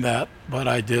in that, but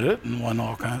I did it and won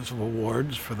all kinds of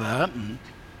awards for that. And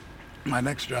my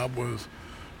next job was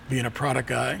being a product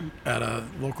guy at a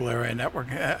local area network.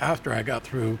 After I got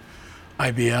through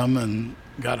IBM and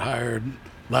got hired,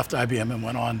 left IBM and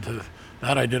went on to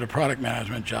that, I did a product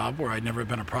management job where I'd never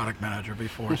been a product manager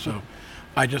before. So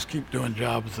I just keep doing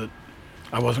jobs that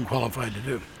I wasn't qualified to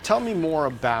do. Tell me more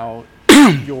about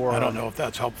your... I don't know if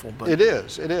that's helpful, but... It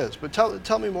is. But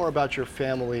tell me more about your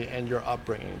family and your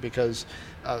upbringing, because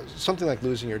something like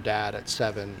losing your dad at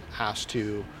 7 has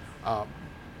to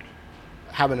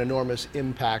have an enormous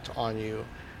impact on you.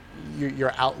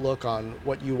 Your outlook on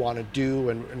what you want to do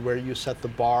and where you set the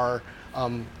bar,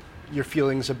 your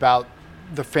feelings about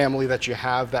the family that you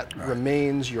have that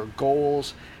remains, your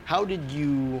goals. How did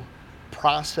you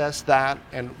process that,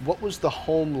 and what was the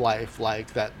home life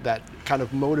like that kind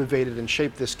of motivated and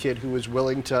shaped this kid who was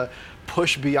willing to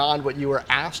push beyond what you were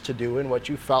asked to do and what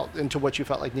you felt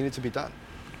like needed to be done?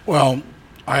 Well,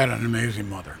 I had an amazing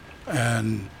mother,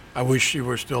 and I wish she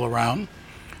were still around,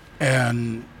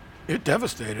 and it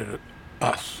devastated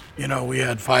us. You know, we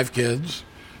had 5 kids.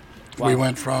 Wow. We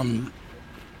went from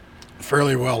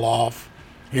fairly well off,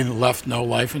 he left no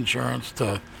life insurance,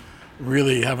 to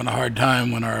really having a hard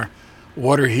time when our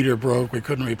water heater broke. We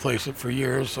couldn't replace it for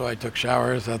years, so I took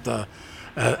showers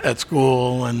at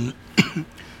school, and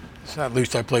so at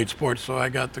least I played sports, so I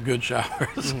got the good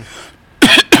showers.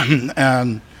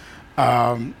 And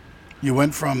you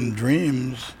went from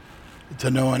dreams to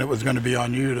knowing it was going to be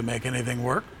on you to make anything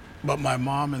work. But my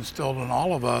mom instilled in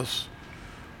all of us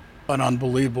an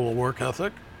unbelievable work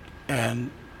ethic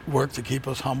and work to keep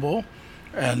us humble,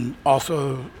 and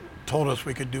also told us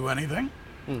we could do anything.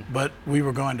 But we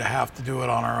were going to have to do it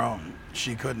on our own.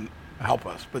 She couldn't help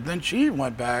us. But then she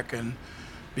went back and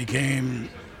became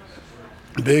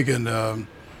big in the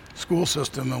school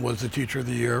system and was the teacher of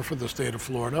the year for the state of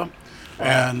Florida.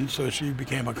 And so she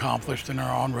became accomplished in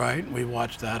her own right. We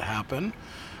watched that happen.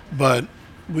 But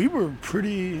we were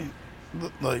pretty,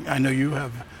 like, I know you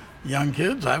have young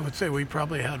kids, I would say we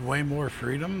probably had way more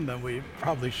freedom than we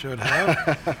probably should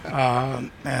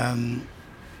have.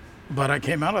 But I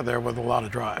came out of there with a lot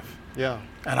of drive. Yeah.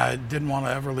 And I didn't want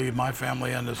to ever leave my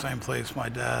family in the same place my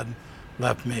dad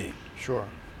left me. Sure.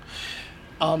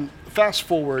 Fast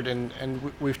forward,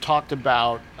 and we've talked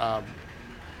about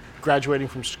graduating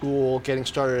from school, getting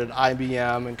started at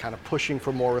IBM, and kind of pushing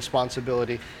for more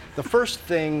responsibility. The first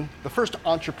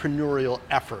entrepreneurial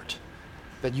effort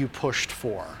that you pushed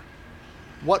for,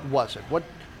 what was it?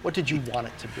 What did you want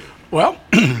it to be? Well,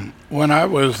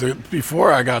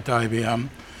 before I got to IBM,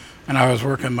 and I was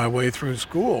working my way through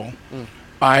school,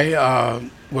 I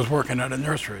was working at a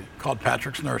nursery called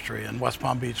Patrick's Nursery in West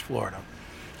Palm Beach, Florida.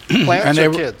 Plants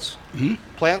or kids?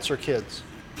 Plants or kids?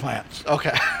 Plants.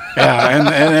 Okay.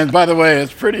 Yeah, and by the way,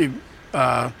 it's pretty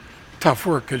tough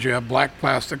work because you have black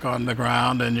plastic on the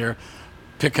ground and you're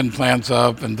picking plants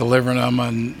up and delivering them,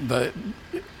 and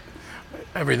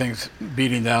everything's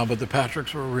beating down. But the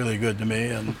Patricks were really good to me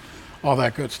and all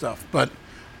that good stuff. But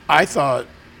I thought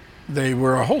they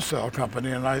were a wholesale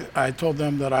company, and I told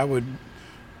them that I would,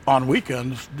 on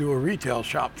weekends, do a retail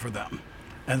shop for them.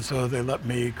 And so they let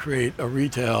me create a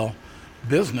retail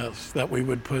business that we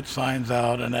would put signs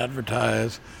out and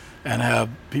advertise and have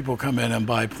people come in and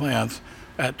buy plants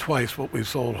at twice what we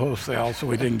sold wholesale, so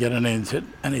we didn't get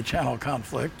any channel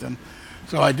conflict. And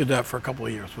so I did that for a couple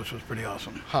of years, which was pretty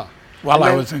awesome. While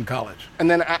I was in college. And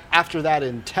then after that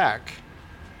in tech,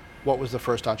 what was the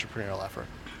first entrepreneurial effort?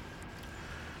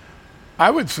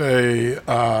 I would say,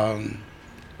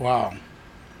 wow,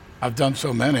 I've done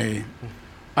so many.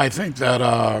 I think that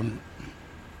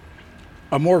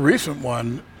a more recent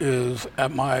one is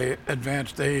at my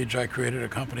advanced age, I created a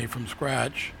company from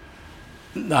scratch.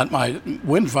 Not my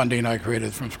wind funding I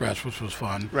created from scratch, which was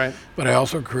fun. Right. But I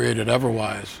also created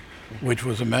Everwise, which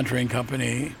was a mentoring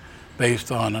company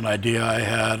based on an idea I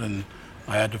had, and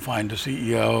I had to find a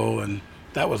CEO, and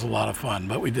that was a lot of fun.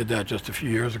 But we did that just a few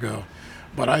years ago.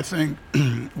 But I think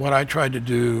what I tried to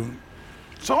do,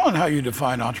 it's all on how you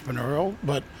define entrepreneurial,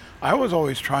 but I was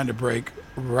always trying to break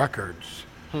records.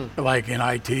 Like in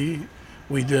IT,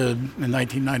 we did, in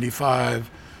 1995,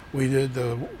 we did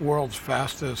the world's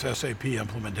fastest SAP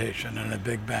implementation in a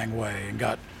big bang way and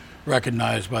got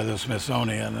recognized by the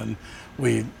Smithsonian. And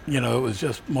it was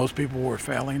just, most people were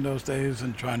failing those days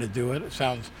and trying to do it. It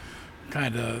sounds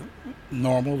kind of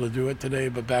normal to do it today,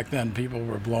 but back then people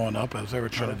were blowing up as they were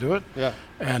trying to do it. Yeah.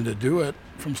 And to do it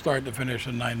from start to finish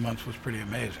in 9 months was pretty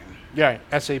amazing. Yeah,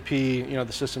 SAP, the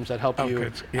systems that help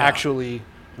you yeah. actually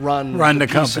run the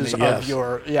pieces company, of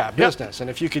your business. And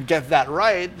if you could get that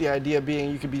right, the idea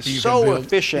being you could be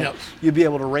efficient, you'd be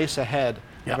able to race ahead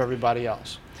of everybody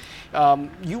else.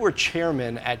 You were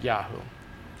chairman at Yahoo.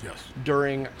 Yes.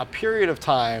 During a period of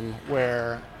time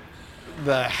where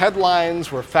the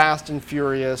headlines were fast and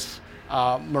furious.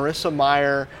 Marissa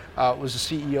Mayer was the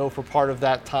CEO for part of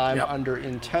that time under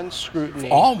intense scrutiny.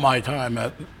 All my time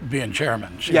at being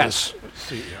chairman, she was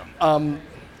CEO.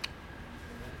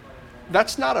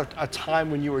 That's not a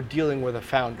time when you were dealing with a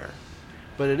founder,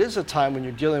 but it is a time when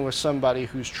you're dealing with somebody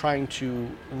who's trying to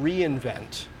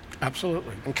reinvent.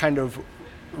 Absolutely. And kind of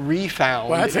refound,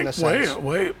 well, I think in a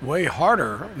sense. way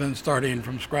harder than starting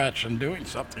from scratch and doing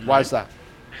something. Why is that?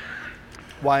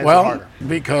 Why is it harder?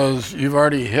 Because you've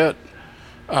already hit,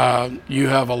 you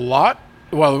have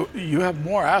you have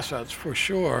more assets for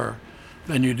sure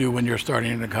than you do when you're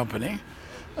starting a company.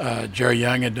 Jerry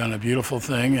Yang had done a beautiful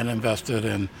thing and invested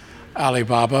in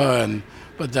Alibaba,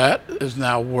 but that is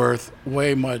now worth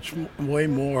way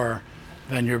more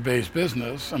than your base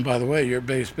business. And by the way, your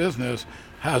base business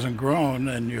hasn't grown,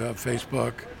 and you have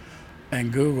Facebook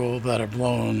and Google that have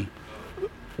blown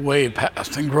way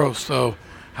past in growth. So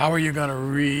how are you going to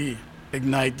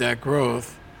reignite that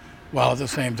growth while at the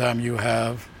same time you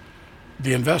have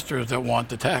the investors that want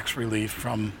the tax relief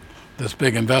from this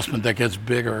big investment that gets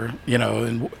bigger,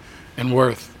 in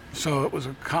worth? So it was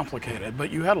complicated,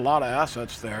 but you had a lot of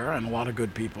assets there and a lot of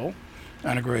good people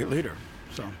and a great leader.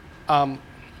 So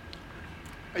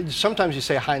sometimes you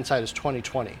say hindsight is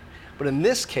 20/20, but in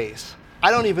this case,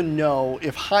 I don't even know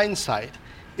if hindsight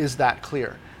is that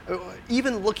clear.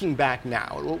 Even looking back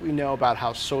now, what we know about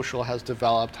how social has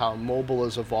developed, how mobile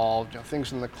has evolved,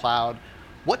 things in the cloud,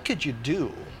 what could you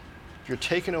do if you're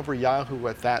taking over Yahoo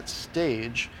at that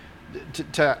stage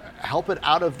to help it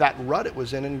out of that rut it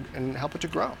was in and help it to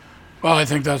grow? Well, I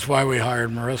think that's why we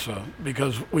hired Marissa,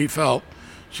 because we felt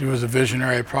she was a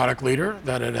visionary product leader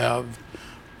that had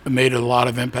made a lot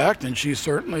of impact, and she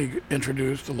certainly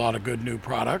introduced a lot of good new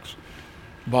products,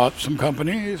 bought some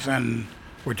companies, and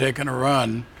we're taking a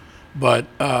run. But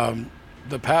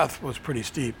the path was pretty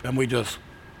steep, and we just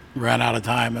ran out of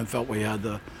time and felt we had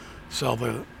to sell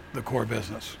the core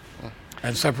business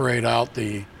and separate out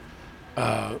the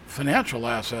financial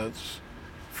assets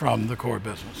from the core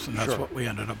business, and that's what we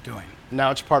ended up doing.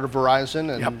 Now it's part of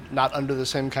Verizon and not under the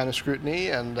same kind of scrutiny,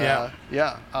 and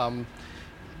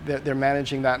they're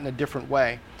managing that in a different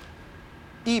way.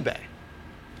 eBay.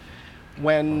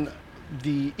 When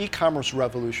the e-commerce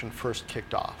revolution first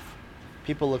kicked off,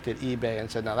 people looked at eBay and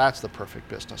said, now that's the perfect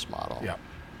business model.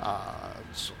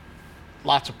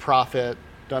 Lots of profit,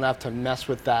 don't have to mess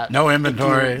with that. No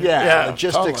inventory.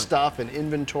 Logistics stuff and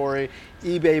inventory.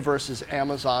 eBay versus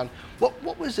Amazon.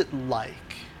 What was it like?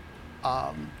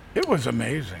 It was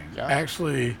amazing.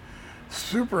 Actually,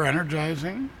 super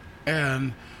energizing.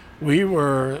 And we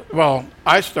were,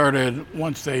 I started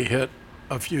once they hit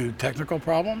a few technical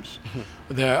problems.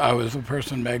 I was the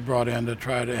person Meg brought in to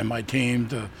try to, and my team,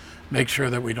 to make sure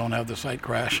that we don't have the site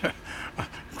crash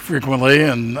frequently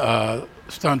and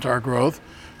stunt our growth.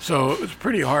 So it was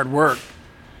pretty hard work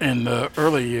in the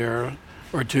early year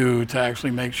or two to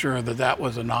actually make sure that that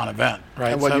was a non-event,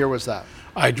 right? And what year was that?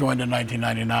 I joined in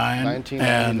 1999.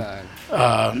 1999.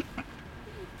 And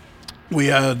we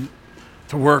had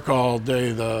to work all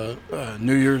day the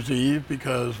New Year's Eve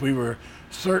because we were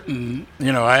certain,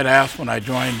 I had asked when I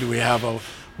joined, do we have a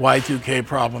Y2K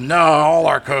problem? No, all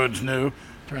our code's new.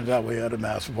 Turns out we had a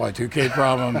massive Y2K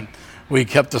problem. We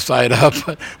kept the site up,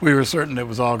 but we were certain it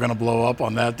was all going to blow up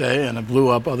on that day, and it blew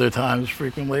up other times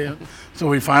frequently. So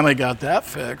we finally got that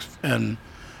fixed, and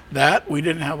that we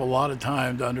didn't have a lot of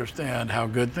time to understand how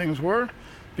good things were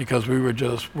because we were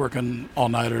just working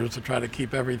all-nighters to try to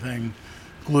keep everything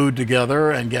glued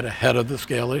together and get ahead of the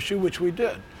scale issue, which we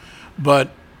did.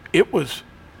 But it was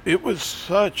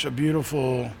such a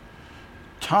beautiful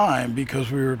time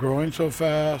because we were growing so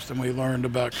fast and we learned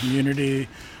about community.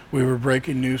 We were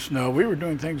breaking new snow. We were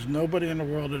doing things nobody in the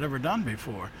world had ever done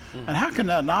before. And how can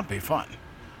that not be fun,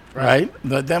 right?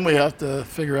 But then we have to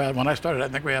figure out, when I started, I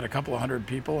think we had a couple of hundred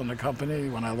people in the company.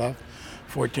 When I left,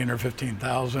 14 or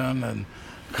 15,000, and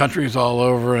countries all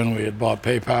over, and we had bought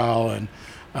PayPal, and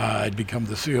I'd become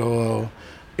the COO.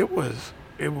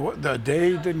 The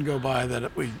day didn't go by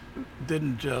that we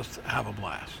didn't just have a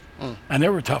blast. And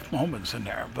there were tough moments in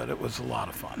there, but it was a lot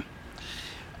of fun.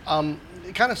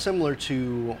 Kind of similar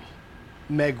to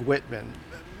Meg Whitman.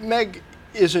 Meg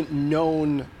isn't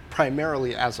known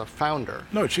primarily as a founder.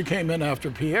 No, she came in after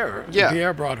Pierre.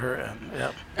 Pierre brought her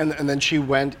in. And then she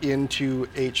went into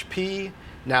HP.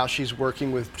 Now she's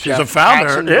working with She's Jeff a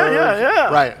founder. Katzenberg,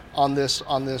 right, on this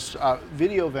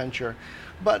video venture.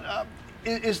 But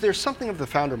is there something of the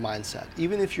founder mindset,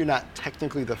 even if you're not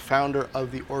technically the founder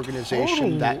of the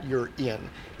organization that you're in?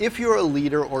 If you're a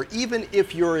leader, or even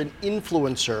if you're an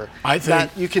influencer, I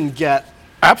think that you can get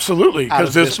absolutely out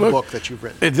of this book that you've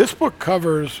written. This book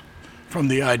covers from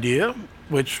the idea,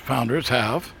 which founders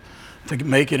have, to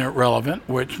making it relevant,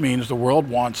 which means the world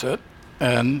wants it,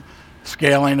 and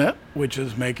scaling it, which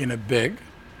is making it big,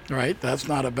 right? That's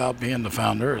not about being the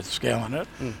founder, it's scaling it,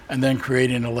 and then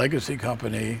creating a legacy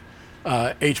company.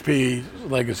 HP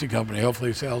legacy company,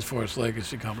 hopefully Salesforce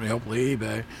legacy company, hopefully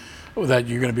eBay, that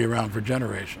you're going to be around for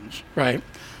generations, right?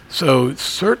 So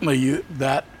certainly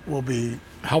that will be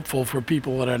helpful for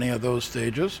people at any of those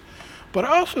stages. But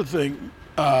I also think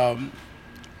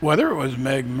whether it was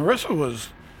Meg, Marissa was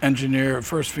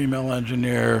first female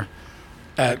engineer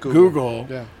at Google.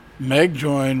 Meg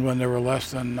joined when there were less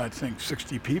than, I think,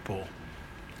 60 people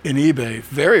in eBay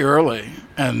very early,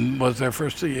 and was their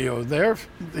first CEO there,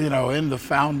 in the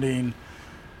founding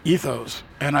ethos.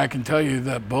 And I can tell you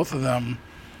that both of them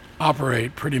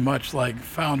operate pretty much like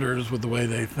founders with the way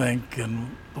they think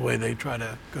and the way they try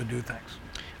to go do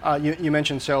things. You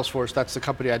mentioned Salesforce. That's the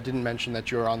company I didn't mention that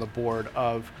you're on the board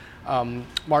of.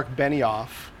 Mark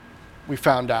Benioff, we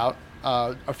found out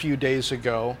a few days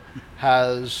ago,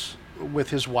 has, with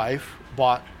his wife,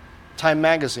 bought Time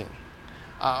Magazine.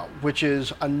 Which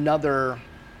is another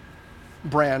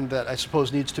brand that I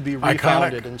suppose needs to be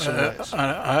refounded in some ways.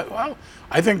 Well,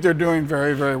 I think they're doing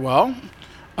very, very well.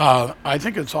 I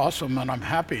think it's awesome, and I'm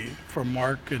happy for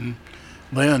Mark and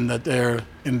Lynn that they're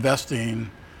investing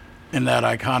in that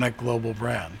iconic global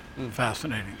brand.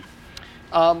 Fascinating.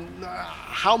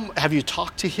 How have you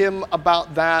talked to him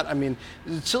about that? I mean,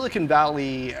 Silicon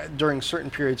Valley during certain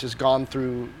periods has gone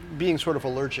through being sort of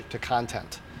allergic to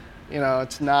content.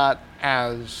 It's not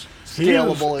as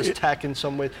scalable as tech in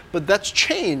some ways, but that's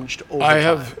changed over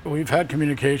time. We've had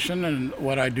communication, and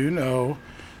what I do know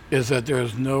is that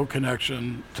there's no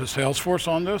connection to Salesforce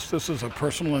on this. This is a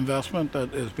personal investment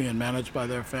that is being managed by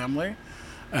their family,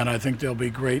 and I think they'll be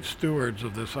great stewards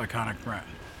of this iconic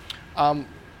brand.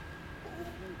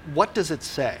 What does it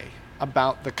say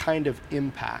about the kind of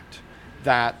impact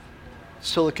that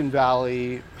Silicon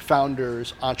Valley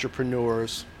founders,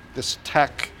 entrepreneurs, this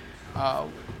tech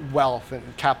wealth and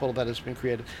capital that has been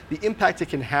created, the impact it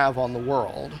can have on the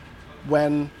world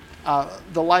when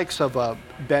the likes of a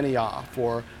Benioff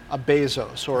or a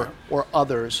Bezos or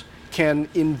others can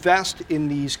invest in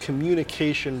these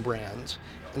communication brands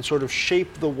and sort of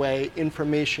shape the way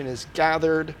information is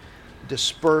gathered,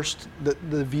 dispersed,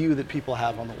 the view that people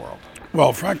have on the world?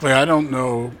 Well, frankly, I don't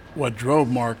know what drove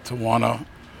Mark to want to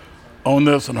own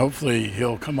this, and hopefully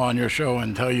he'll come on your show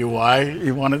and tell you why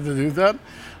he wanted to do that.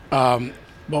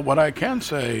 But what I can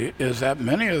say is that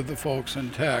many of the folks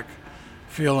in tech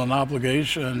feel an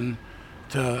obligation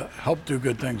to help do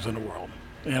good things in the world.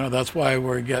 You know, that's why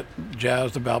we get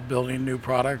jazzed about building new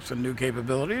products and new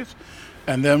capabilities.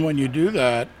 And then when you do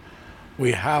that,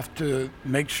 we have to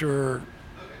make sure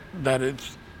that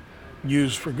it's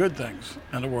used for good things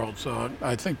in the world. So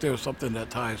I think there's something that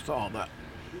ties to all that.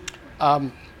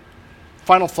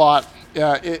 Final thought,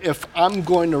 if I'm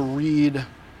going to read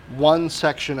one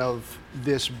section of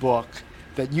this book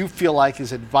that you feel like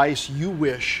is advice you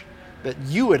wish that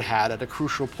you had at a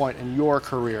crucial point in your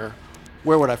career,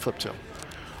 where would I flip to?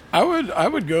 I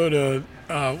would go to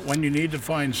when you need to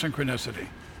find synchronicity.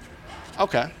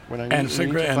 Okay. And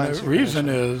the reason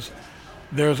is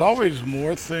there's always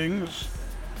more things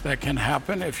that can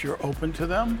happen if you're open to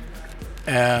them.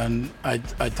 And I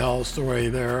tell a story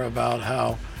there about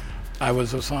how I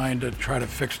was assigned to try to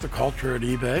fix the culture at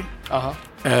eBay.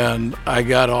 And I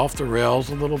got off the rails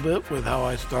a little bit with how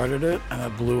I started it, and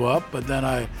it blew up. But then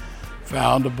I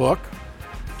found a book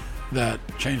that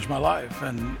changed my life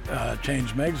and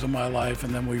changed Meg's in my life,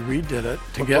 and then we redid it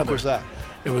together. What book was that?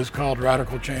 It was called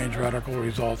Radical Change, Radical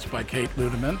Results by Kate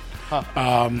Ludeman,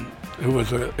 who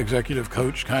was an executive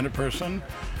coach kind of person.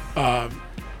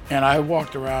 And I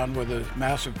walked around with a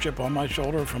massive chip on my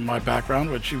shoulder from my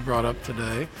background, which you brought up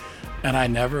today, and I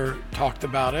never talked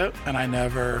about it, and I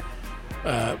never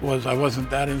I wasn't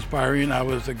that inspiring. I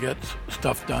was a get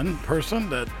stuff done person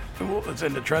that was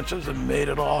in the trenches and made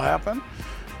it all happen.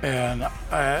 And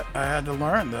I had to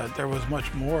learn that there was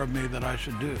much more of me that I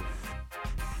should do.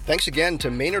 Thanks again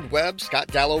to Maynard Webb, Scott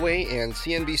Galloway, and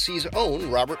CNBC's own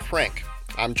Robert Frank.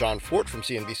 I'm John Fort from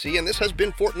CNBC, and this has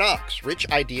been Fort Knox, Rich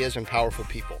Ideas and Powerful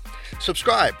People.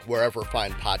 Subscribe wherever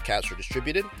fine podcasts are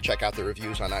distributed. Check out the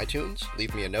reviews on iTunes.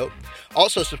 Leave me a note.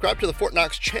 Also, subscribe to the Fort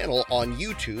Knox channel on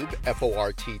YouTube,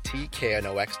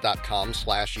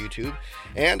 FortKnox.com/YouTube.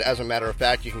 And as a matter of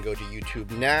fact, you can go to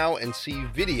YouTube now and see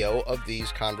video of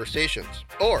these conversations.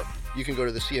 Or you can go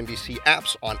to the CNBC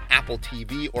apps on Apple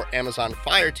TV or Amazon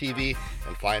Fire TV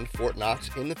and find Fort Knox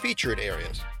in the featured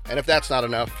areas. And if that's not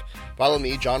enough, follow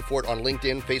me, John Fort, on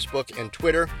LinkedIn, Facebook, and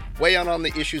Twitter. Weigh in on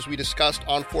the issues we discussed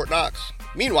on Fort Knox.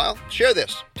 Meanwhile, share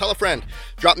this. Tell a friend.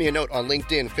 Drop me a note on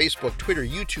LinkedIn, Facebook, Twitter,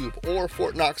 YouTube, or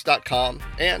FortKnox.com.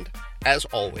 And, as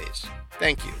always,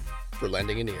 thank you for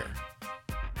lending an ear.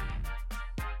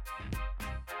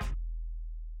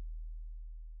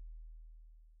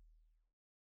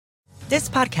 This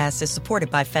podcast is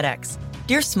supported by FedEx.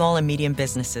 Dear small and medium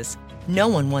businesses, no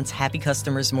one wants happy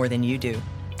customers more than you do.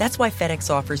 That's why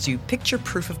FedEx offers you picture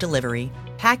proof of delivery,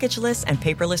 packageless and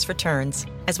paperless returns,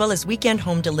 as well as weekend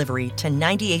home delivery to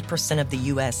 98% of the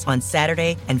U.S. on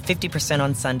Saturday and 50%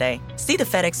 on Sunday. See the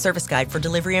FedEx service guide for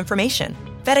delivery information.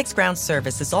 FedEx Ground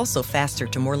service is also faster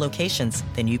to more locations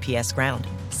than UPS Ground.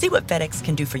 See what FedEx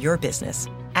can do for your business.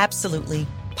 Absolutely,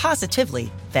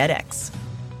 positively FedEx.